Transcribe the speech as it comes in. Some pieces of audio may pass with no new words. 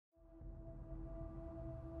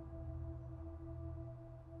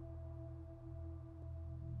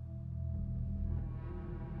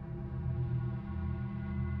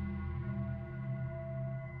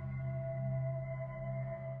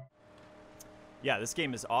Yeah, this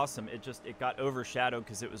game is awesome. It got overshadowed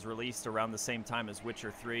because it was released around the same time as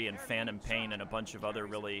Witcher 3 and Phantom Pain and a bunch of other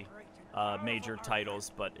really major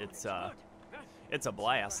titles, but it's a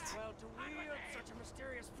blast. Well, to wield such a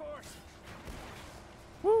mysterious force.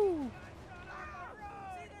 Woo!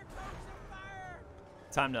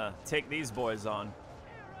 Time to take these boys on.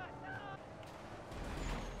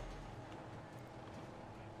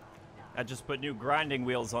 I just put new grinding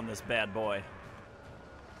wheels on this bad boy.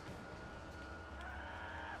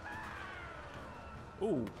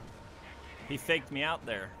 Ooh, he faked me out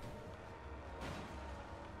there.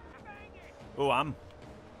 Ooh, I'm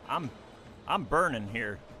burning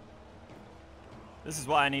here. This is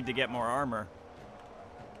why I need to get more armor.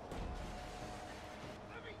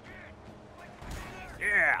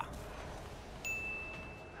 Yeah.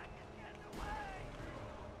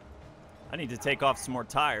 I need to take off some more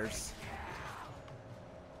tires.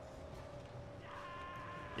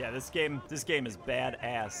 Yeah, this game is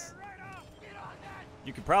badass.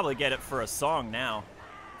 You could probably get it for a song now.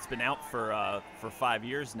 It's been out for 5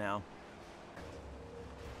 years now.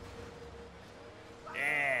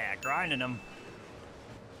 Yeah, grinding them.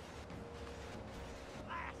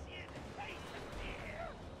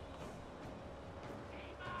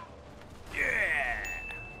 Yeah.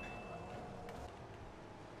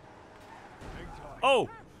 Oh,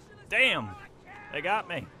 damn. They got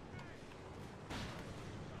me.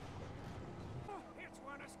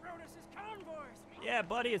 Yeah,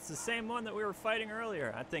 buddy, it's the same one that we were fighting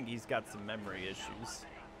earlier. I think he's got some memory issues.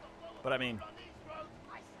 But I mean,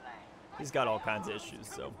 he's got all kinds of issues,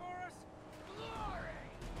 so.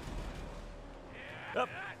 Oh,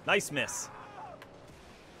 nice miss.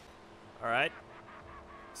 All right.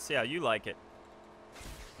 See how you like it.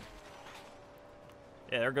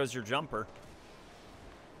 Yeah, there goes your jumper.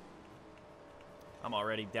 I'm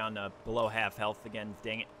already down to below half health again,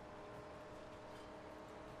 dang it.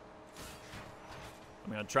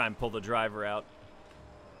 I'm gonna try and pull the driver out.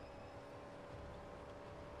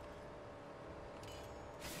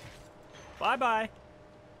 Bye-bye.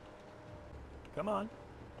 Come on.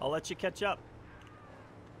 I'll let you catch up.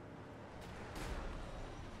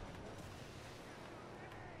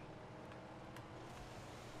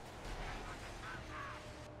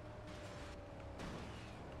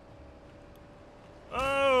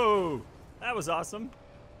 Oh! That was awesome.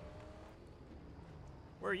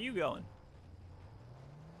 Where are you going?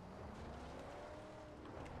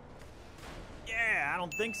 Yeah, I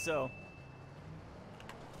don't think so.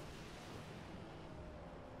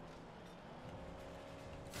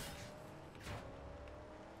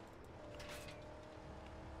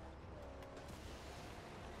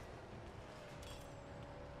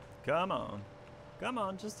 Come on. Come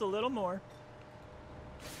on, just a little more.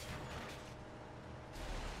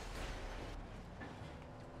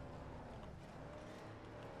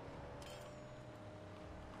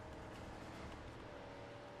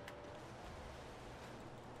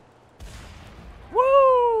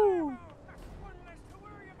 Woo!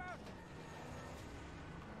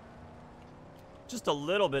 Just a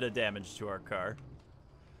little bit of damage to our car.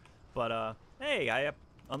 But, hey, I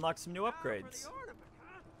unlocked some new upgrades.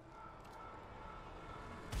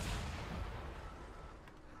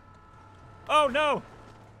 Oh, no!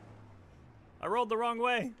 I rolled the wrong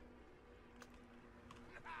way.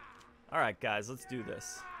 All right, guys, let's do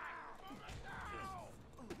this.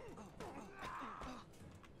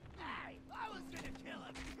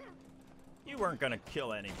 You weren't gonna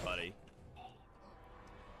kill anybody.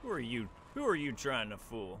 Who are you? Who are you trying to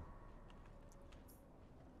fool?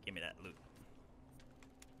 Give me that loot.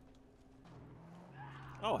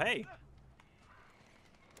 Oh, hey.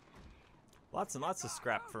 Lots and lots of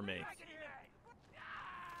scrap for me.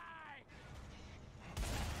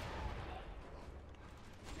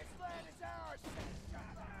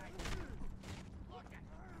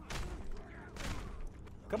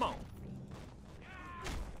 Come on.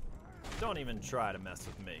 Don't even try to mess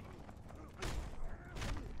with me.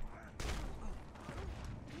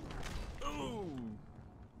 Ooh.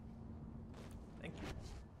 Thank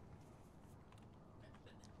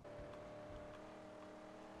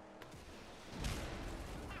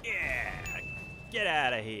you. Yeah. Get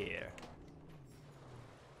out of here.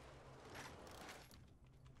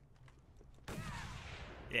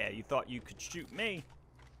 Yeah, you thought you could shoot me.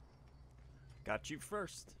 Got you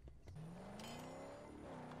first.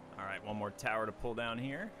 All right, one more tower to pull down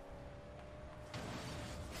here.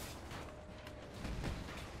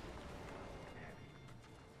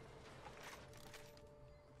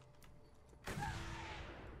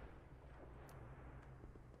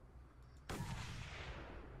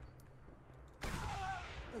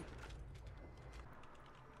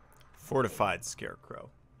 Fortified scarecrow.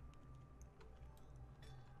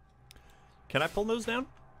 Can I pull those down?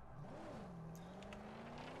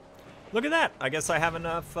 Look at that. I guess I have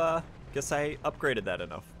enough. Guess I upgraded that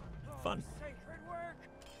enough. Fun. Sacred work.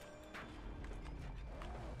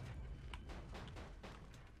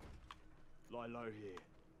 Lie low here.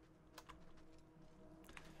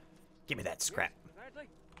 Give me that scrap. Gladly.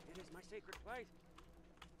 It is my sacred place.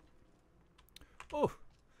 Oh,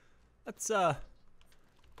 that's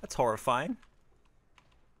horrifying.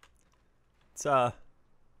 It's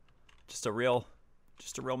just a real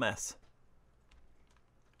mess.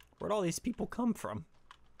 Where'd all these people come from?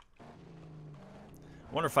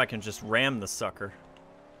 I wonder if I can just ram the sucker.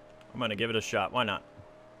 I'm gonna give it a shot. Why not?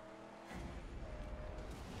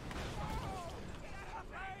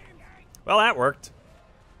 Well, that worked.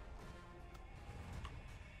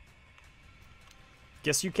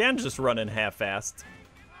 Guess you can just run in half-assed.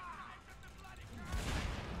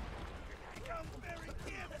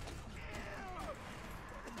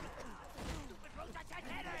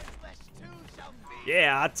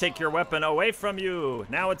 Yeah, I'll take your weapon away from you.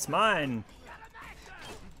 Now it's mine.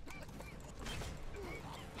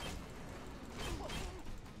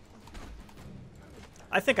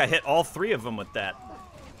 I think I hit all three of them with that.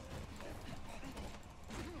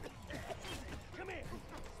 Come here.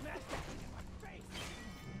 Smash that in my face.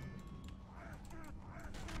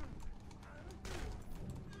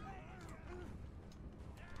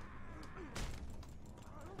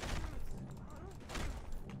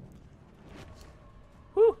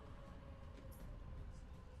 Whew.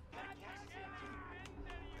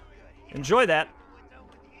 Enjoy that.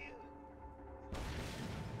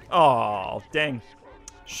 Oh, dang.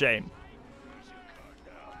 Shame.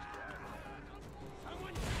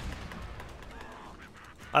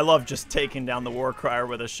 I love just taking down the war crier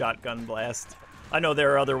with a shotgun blast. I know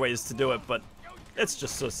there are other ways to do it, but it's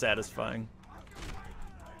just so satisfying.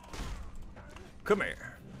 Come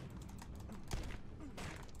here.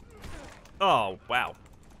 Oh, wow.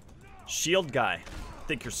 Shield guy.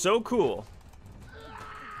 Think you're so cool.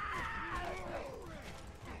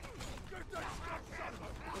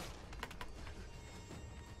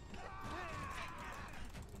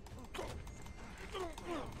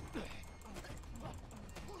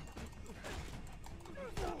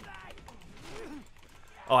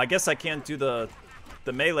 Oh, I guess I can't do the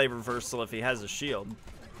melee reversal if he has a shield.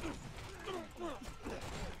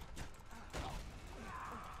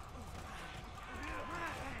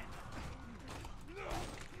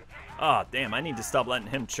 Oh, damn, I need to stop letting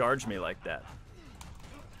him charge me like that.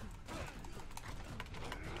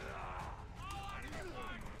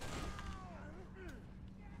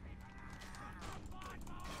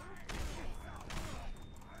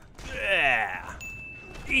 Yeah!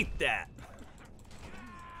 Eat that!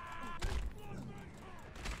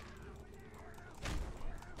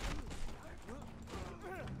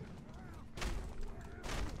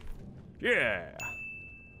 Yeah!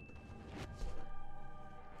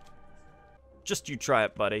 Just you try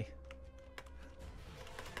it, buddy.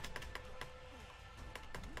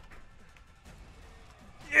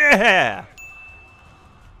 Yeah!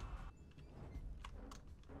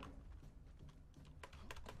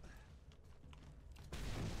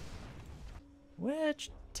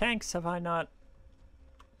 Which tanks have I not?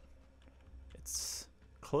 It's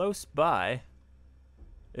close by.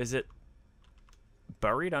 Is it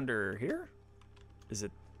buried under here? Is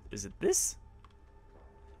it this?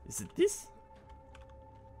 Is it this?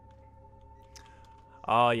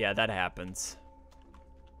 Oh yeah, that happens.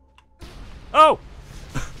 Oh!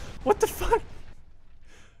 What the fuck?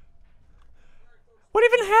 What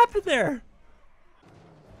even happened there?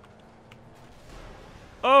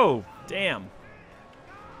 Oh, damn.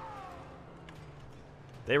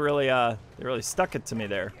 They really stuck it to me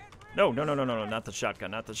there. No, no, no, no, no, no, not the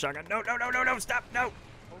shotgun, not the shotgun. No, no, no, no, no, stop, no.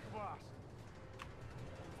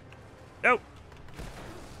 No.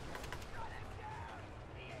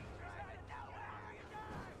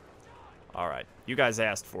 All right, you guys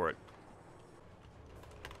asked for it.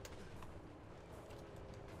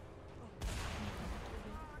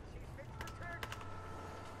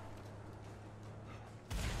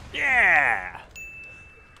 Yeah!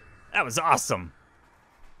 That was awesome.